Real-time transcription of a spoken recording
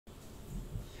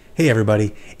Hey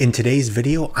everybody, in today's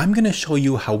video, I'm going to show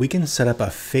you how we can set up a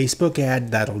Facebook ad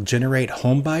that'll generate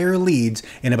home buyer leads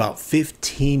in about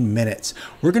 15 minutes.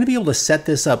 We're going to be able to set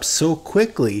this up so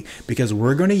quickly because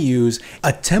we're going to use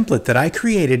a template that I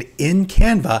created in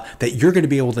Canva that you're going to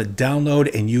be able to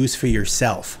download and use for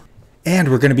yourself. And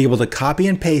we're going to be able to copy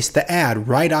and paste the ad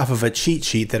right off of a cheat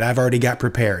sheet that I've already got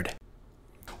prepared.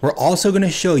 We're also going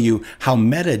to show you how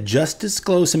Meta just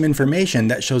disclosed some information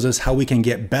that shows us how we can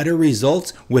get better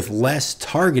results with less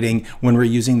targeting when we're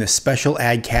using the special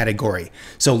ad category.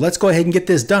 So let's go ahead and get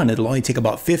this done. It'll only take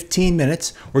about 15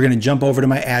 minutes. We're going to jump over to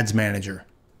my ads manager.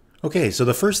 Okay, so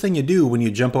the first thing you do when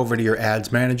you jump over to your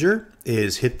ads manager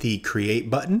is hit the create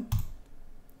button.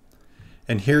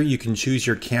 And here you can choose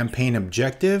your campaign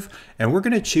objective, and we're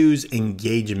going to choose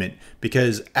engagement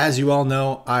because, as you all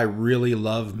know, I really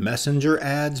love messenger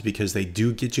ads because they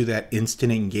do get you that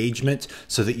instant engagement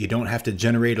so that you don't have to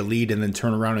generate a lead and then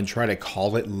turn around and try to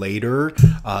call it later.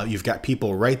 You've got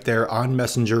people right there on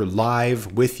Messenger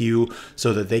live with you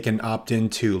so that they can opt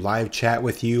into live chat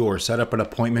with you or set up an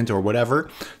appointment or whatever.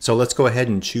 So let's go ahead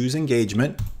and choose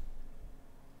engagement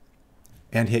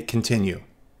and hit continue.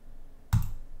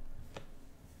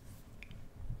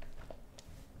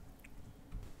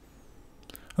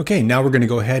 Okay, now we're going to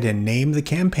go ahead and name the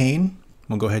campaign.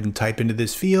 We'll go ahead and type into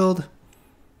this field.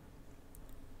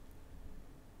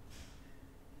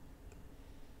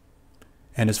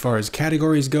 And as far as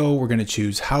categories go, we're going to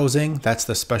choose housing. That's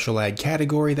the special ad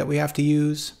category that we have to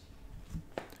use.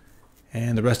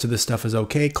 And the rest of this stuff is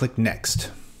okay. Click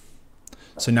next.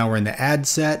 So now we're in the ad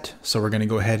set. So we're going to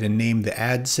go ahead and name the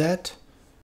ad set.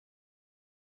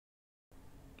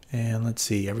 And let's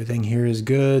see, everything here is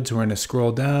good. So we're going to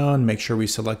scroll down, make sure we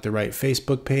select the right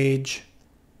Facebook page.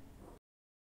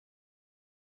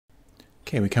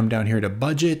 Okay, we come down here to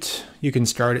budget. You can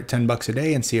start at 10 bucks a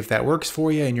day and see if that works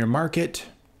for you in your market.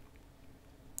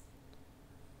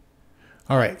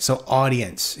 All right, so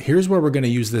audience. Here's where we're going to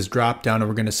use this drop down and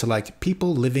we're going to select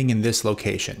people living in this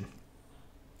location.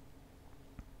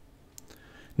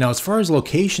 Now, as far as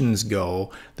locations go,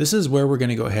 this is where we're going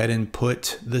to go ahead and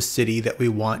put the city that we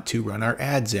want to run our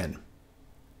ads in.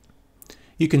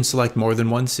 You can select more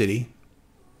than one city.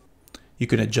 You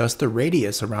can adjust the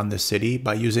radius around the city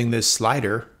by using this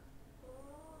slider,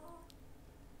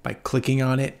 by clicking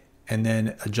on it and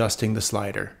then adjusting the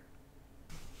slider.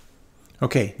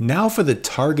 Okay, now for the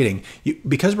targeting.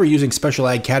 Because we're using special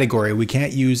ad category, we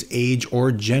can't use age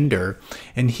or gender.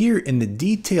 And here in the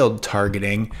detailed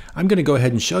targeting, I'm going to go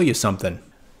ahead and show you something.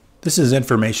 This is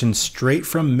information straight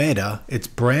from Meta. It's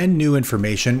brand new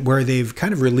information where they've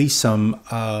kind of released some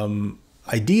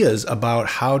ideas about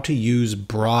how to use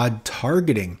broad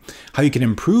targeting, how you can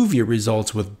improve your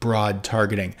results with broad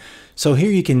targeting. So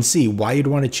here you can see why you'd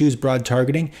want to choose broad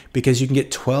targeting, because you can get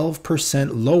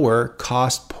 12% lower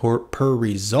cost per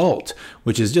result,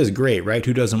 which is just great, right?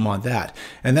 Who doesn't want that?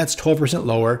 And that's 12%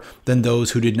 lower than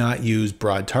those who did not use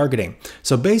broad targeting.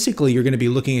 So basically you're going to be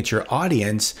looking at your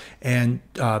audience and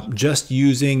just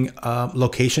using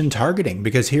location targeting,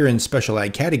 because here in special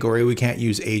ad category, we can't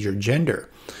use age or gender.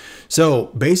 So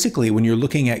basically, when you're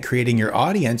looking at creating your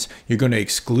audience, you're going to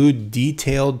exclude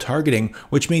detailed targeting,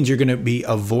 which means you're going to be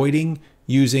avoiding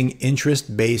using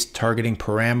interest-based targeting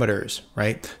parameters,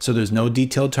 right? So there's no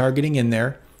detailed targeting in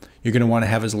there. You're going to want to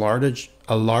have as large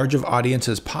of audience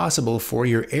as possible for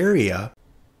your area.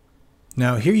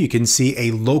 Now here you can see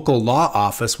a local law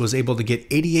office was able to get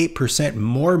 88%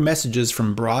 more messages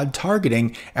from broad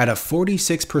targeting at a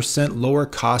 46% lower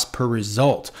cost per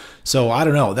result. So I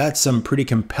don't know, that's some pretty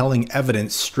compelling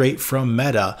evidence straight from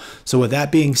Meta. So with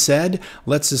that being said,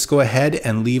 let's just go ahead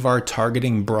and leave our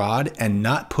targeting broad and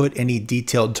not put any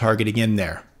detailed targeting in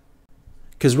there.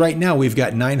 Because right now we've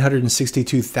got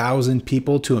 962,000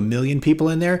 people to 1 million people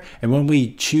in there. And when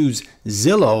we choose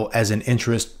Zillow as an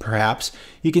interest, perhaps,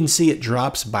 you can see it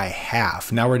drops by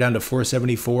half. Now we're down to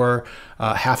 474,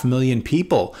 500,000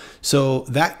 people. So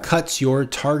that cuts your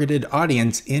targeted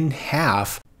audience in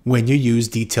half when you use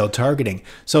detailed targeting.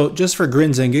 So just for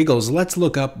grins and giggles, let's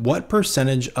look up what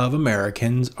percentage of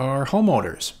Americans are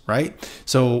homeowners, right?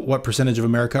 So what percentage of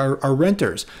America are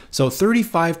renters? So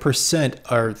 35%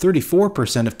 or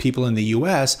 34% of people in the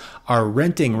US are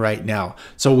renting right now.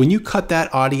 So when you cut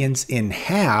that audience in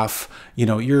half, you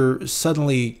know, you're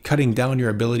suddenly cutting down your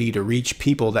ability to reach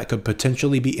people that could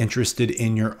potentially be interested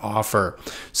in your offer.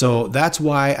 So that's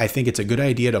why I think it's a good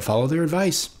idea to follow their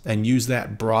advice and use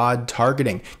that broad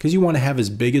targeting. because you want to have as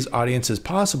big as audience as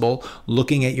possible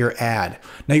looking at your ad.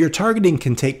 Now your targeting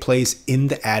can take place in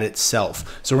the ad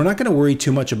itself, so we're not going to worry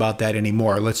too much about that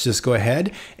anymore. Let's just go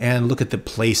ahead and look at the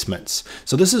placements.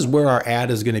 So this is where our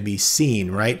ad is going to be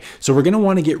seen, right? So we're going to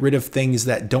want to get rid of things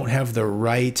that don't have the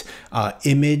right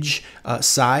image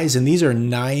size, and these are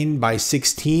 9 by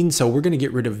 16, so we're going to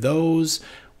get rid of those.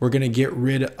 We're going to get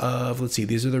rid of, let's see,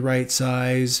 these are the right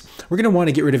size. We're going to want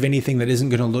to get rid of anything that isn't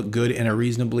going to look good in a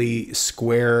reasonably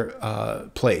square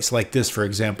place, like this, for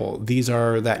example. These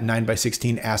are that 9 by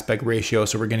 16 aspect ratio,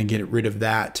 so we're going to get rid of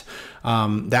that.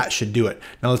 That should do it.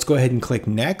 Now let's go ahead and click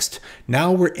next.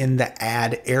 Now we're in the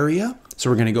ad area,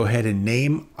 so we're going to go ahead and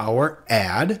name our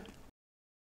ad.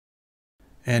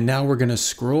 And now we're going to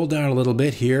scroll down a little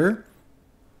bit here.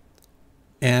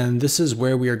 And this is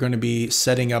where we are going to be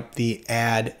setting up the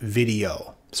add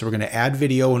video. So we're going to add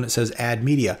video when it says add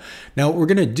media. Now what we're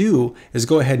going to do is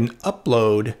go ahead and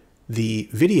upload the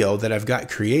video that I've got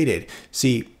created.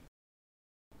 See,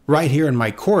 right here in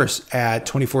my course at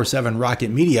 24/7 Rocket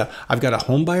Media, I've got a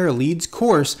homebuyer leads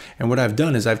course, and what I've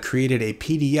done is I've created a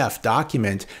PDF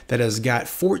document that has got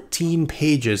 14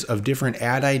 pages of different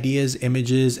ad ideas,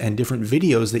 images, and different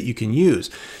videos that you can use.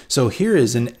 So here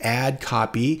is an ad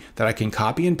copy that I can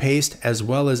copy and paste, as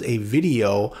well as a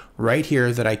video right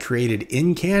here that I created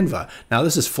in Canva. Now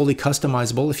this is fully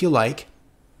customizable if you like.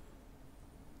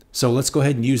 So let's go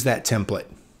ahead and use that template.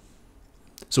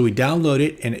 So we download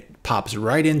it and it pops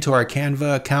right into our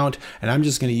Canva account, and I'm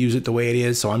just going to use it the way it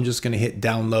is. So I'm just going to hit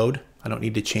download. I don't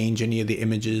need to change any of the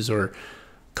images or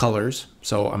colors.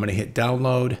 So I'm going to hit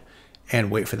download and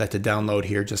wait for that to download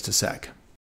here just a sec.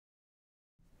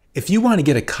 If you want to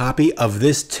get a copy of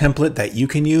this template that you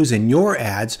can use in your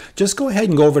ads, just go ahead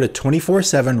and go over to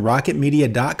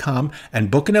 247rocketmedia.com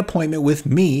and book an appointment with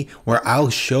me where I'll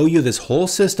show you this whole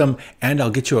system and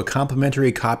I'll get you a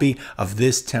complimentary copy of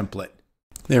this template.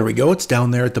 There we go. It's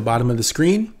down there at the bottom of the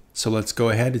screen. So let's go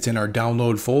ahead. It's in our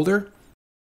download folder.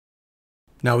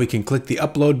 Now we can click the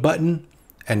upload button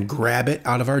and grab it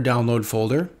out of our download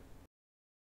folder.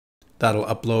 That'll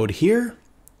upload here,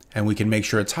 and we can make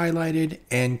sure it's highlighted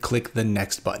and click the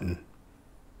next button.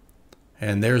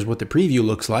 And there's what the preview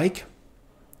looks like.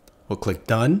 We'll click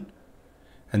done,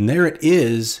 and there it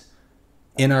is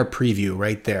in our preview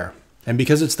right there. And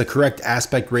because it's the correct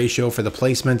aspect ratio for the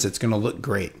placements, it's going to look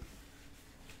great.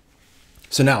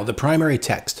 So now the primary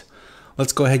text.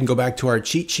 Let's go ahead and go back to our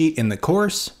cheat sheet in the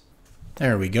course.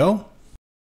 There we go.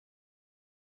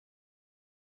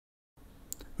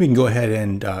 We can go ahead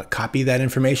and copy that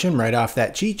information right off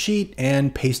that cheat sheet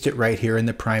and paste it right here in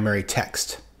the primary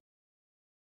text.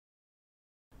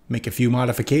 Make a few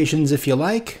modifications if you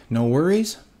like, no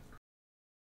worries.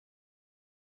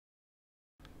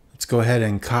 Let's go ahead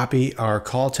and copy our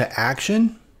call to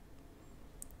action.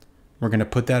 We're going to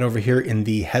put that over here in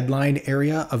the headline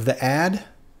area of the ad.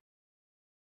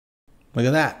 Look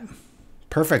at that.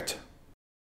 Perfect.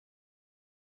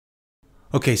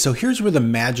 Okay, so here's where the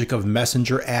magic of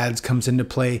messenger ads comes into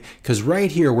play, because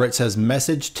right here where it says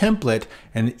message template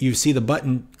and you see the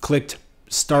button clicked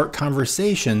start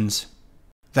conversations,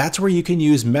 that's where you can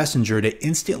use Messenger to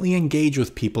instantly engage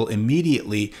with people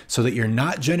immediately so that you're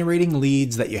not generating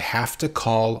leads that you have to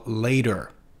call later.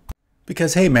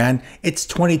 Because hey man, it's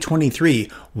 2023.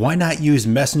 Why not use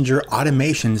Messenger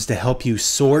automations to help you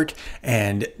sort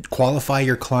and qualify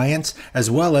your clients,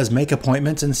 as well as make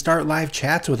appointments and start live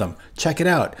chats with them? Check it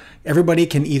out. Everybody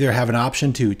can either have an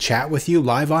option to chat with you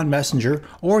live on Messenger,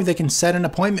 or they can set an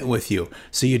appointment with you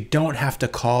so you don't have to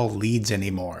call leads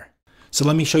anymore. So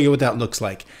let me show you what that looks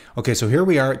like. Okay, so here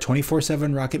we are at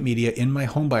 24/7 Rocket Media in my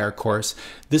homebuyer course.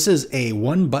 This is a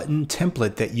one-button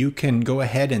template that you can go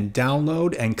ahead and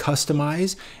download and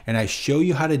customize, and I show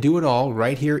you how to do it all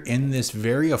right here in this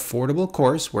very affordable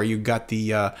course where you got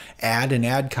the ad and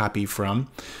ad copy from.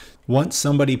 Once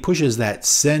somebody pushes that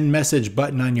send message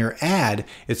button on your ad,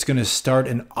 it's going to start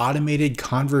an automated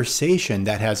conversation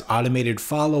that has automated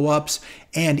follow-ups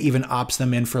and even opts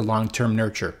them in for long-term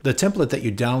nurture. The template that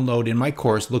you download in my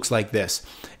course looks like this.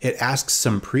 It asks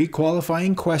some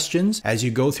pre-qualifying questions as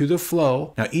you go through the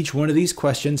flow. Now each one of these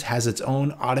questions has its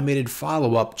own automated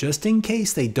follow-up just in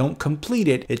case they don't complete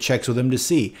it. It checks with them to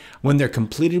see. When they're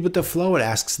completed with the flow, it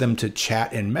asks them to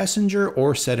chat in Messenger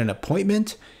or set an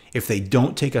appointment. If they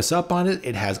don't take us up on it,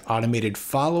 it has automated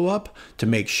follow-up to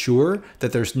make sure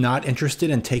that they're not interested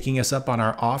in taking us up on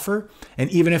our offer.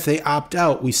 And even if they opt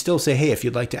out, we still say, hey, if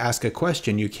you'd like to ask a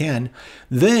question, you can.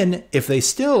 Then if they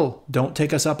still don't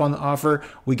take us up on the offer,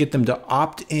 we get them to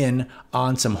opt in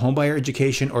on some homebuyer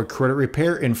education or credit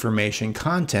repair information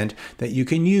content that you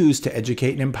can use to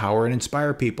educate and empower and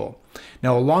inspire people.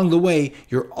 Now, along the way,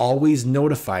 you're always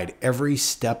notified every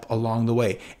step along the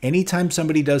way. Anytime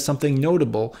somebody does something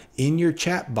notable in your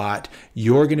chat bot,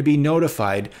 you're going to be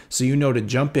notified, so you know to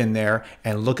jump in there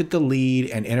and look at the lead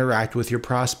and interact with your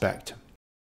prospect.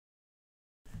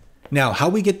 Now, how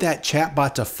we get that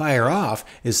chatbot to fire off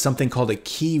is something called a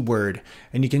keyword.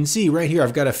 And you can see right here,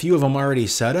 I've got a few of them already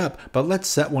set up, but let's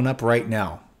set one up right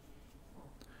now.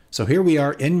 So here we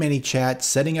are in ManyChat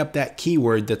setting up that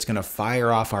keyword that's going to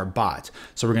fire off our bot.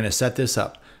 So we're going to set this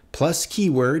up, plus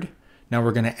keyword. Now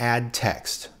we're going to add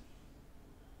text.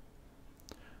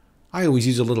 I always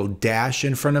use a little dash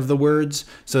in front of the words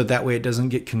so that way it doesn't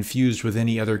get confused with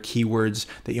any other keywords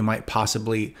that you might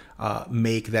possibly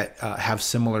make that have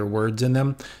similar words in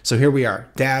them. So here we are,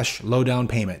 dash low down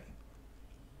payment.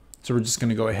 So we're just going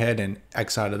to go ahead and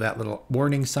X out of that little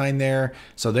warning sign there.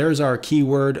 So there's our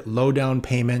keyword, low down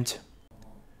payment.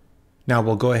 Now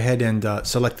we'll go ahead and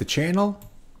select the channel.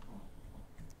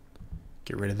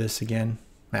 Get rid of this again.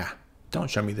 Don't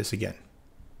show me this again.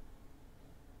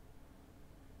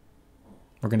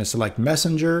 We're going to select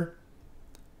Messenger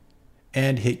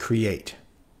and hit Create.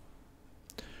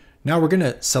 Now we're going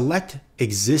to select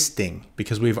Existing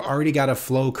because we've already got a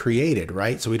flow created,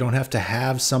 right? So we don't have to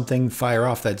have something fire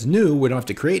off that's new. We don't have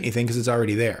to create anything because it's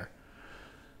already there.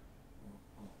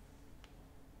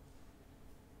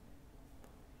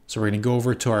 So we're going to go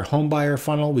over to our home buyer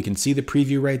funnel. We can see the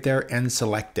preview right there and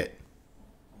select it.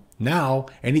 Now,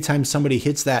 anytime somebody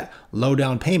hits that low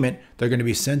down payment, they're going to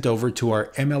be sent over to our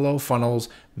MLO funnel's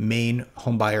main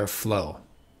homebuyer flow.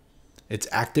 It's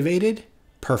activated.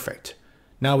 Perfect.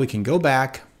 Now we can go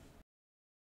back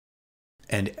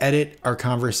and edit our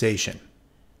conversation.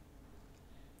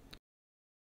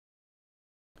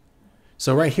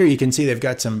 So right here, you can see they've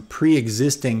got some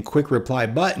pre-existing quick reply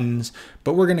buttons,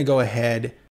 but we're going to go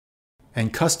ahead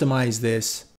and customize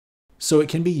this so it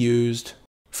can be used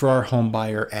for our home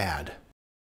buyer ad.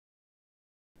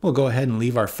 We'll go ahead and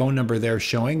leave our phone number there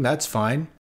showing. That's fine.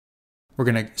 We're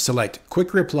going to select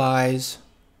quick replies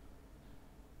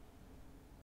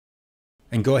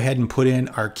and go ahead and put in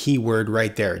our keyword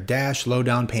right there, dash low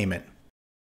down payment.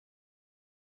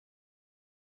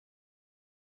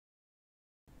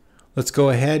 Let's go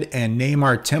ahead and name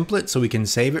our template so we can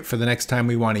save it for the next time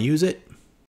we want to use it.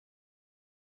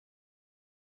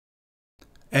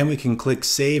 And we can click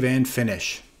Save and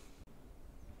Finish.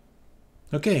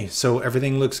 Okay, so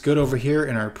everything looks good over here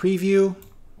in our preview.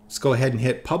 Let's go ahead and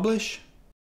hit Publish.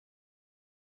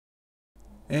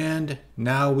 And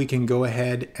now we can go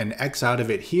ahead and X out of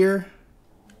it here.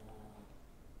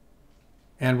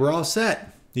 And we're all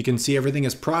set. You can see everything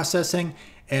is processing,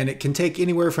 and it can take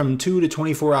anywhere from 2 to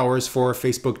 24 hours for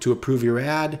Facebook to approve your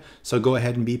ad, so go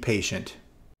ahead and be patient.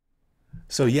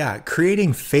 So yeah,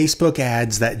 creating Facebook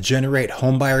ads that generate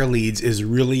homebuyer leads is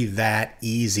really that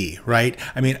easy, right?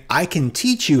 I mean, I can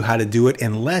teach you how to do it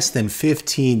in less than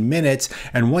 15 minutes.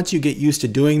 And once you get used to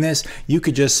doing this, you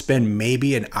could just spend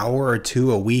maybe an hour or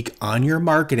two a week on your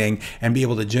marketing and be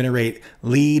able to generate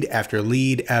lead after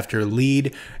lead after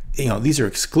lead. You know, these are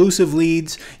exclusive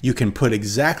leads. You can put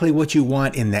exactly what you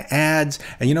want in the ads.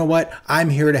 And you know what? I'm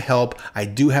here to help. I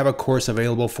do have a course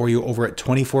available for you over at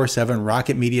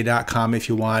 247rocketmedia.com if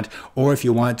you want, or if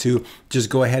you want to, just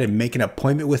go ahead and make an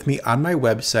appointment with me on my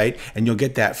website and you'll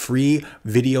get that free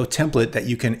video template that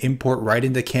you can import right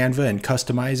into Canva and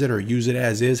customize it or use it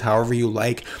as is, however you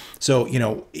like. So, you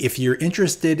know, if you're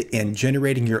interested in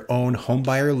generating your own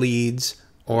homebuyer leads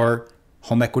or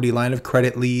home equity line of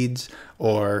credit leads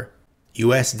or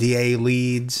USDA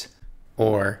leads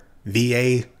or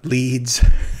VA leads,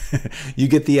 you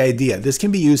get the idea. This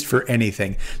can be used for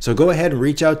anything. So go ahead and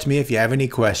reach out to me if you have any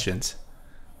questions.